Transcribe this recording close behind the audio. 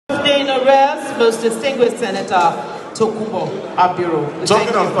the rest, most distinguished Senator Tokunbo Abiro.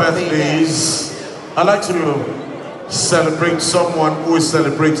 Talking of birthdays, I'd like to celebrate someone who is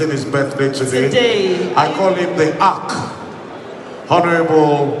celebrating his birthday today. I call him the Ark,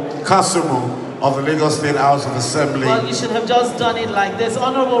 Honorable Kasumu of the Lagos State House of Assembly. Well, you should have just done it like this.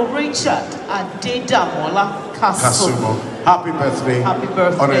 Honorable Richard Adedamola Kasumu. Happy birthday. Happy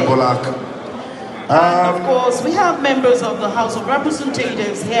birthday. Honorable Ark. And of course, we have members of the House of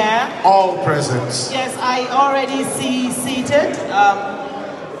Representatives here. All present. Yes, I already see seated.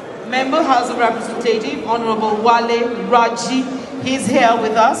 Member House of Representative, Honorable Wale Raji. He's here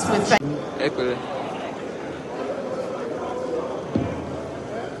with us.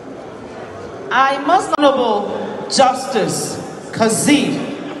 I must Honorable Justice Kazim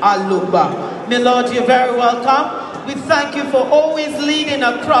Aluba. My Lord, you're very welcome. We thank you for always leading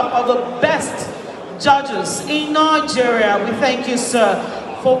a crop of the best judges in Nigeria. We thank you, sir,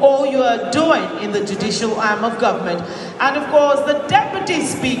 for all you are doing in the judicial arm of government. And of course, the Deputy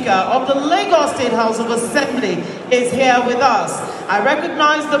Speaker of the Lagos State House of Assembly is here with us. I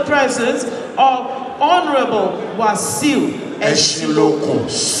recognize the presence of Honorable Wasiu Eshiloko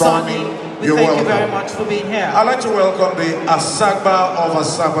Sani. We thank you very much for being here. I'd like to welcome the Asagba of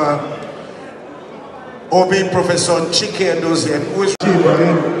Asaba, Obi Professor Chike Edozie, who is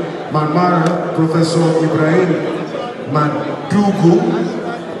Ibrahim Manmara, Professor Ibrahim Mandugu,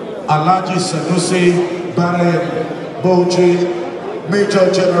 Alhaji Sanusi Barem Boji,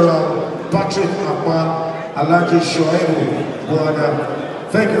 Major General Patrick Akpa, Alhaji Shoaibu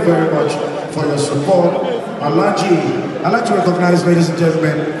Buada. Thank you very much for your support. I'd like to recognize, ladies and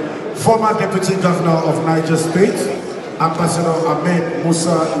gentlemen, former Deputy Governor of Niger State, Ambassador Ahmed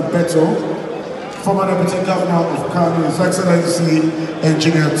Musa Ibeto, former Deputy Governor of Kano, His Excellency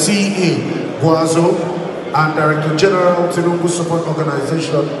Engineer T.A. Guazo, and Director General Tinubu Support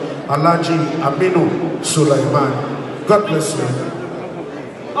Organization, Alhaji Aminu Sulaiman. God bless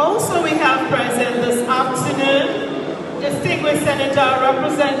you. Also, we have present this afternoon, distinguished Senator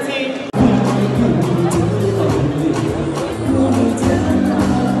representing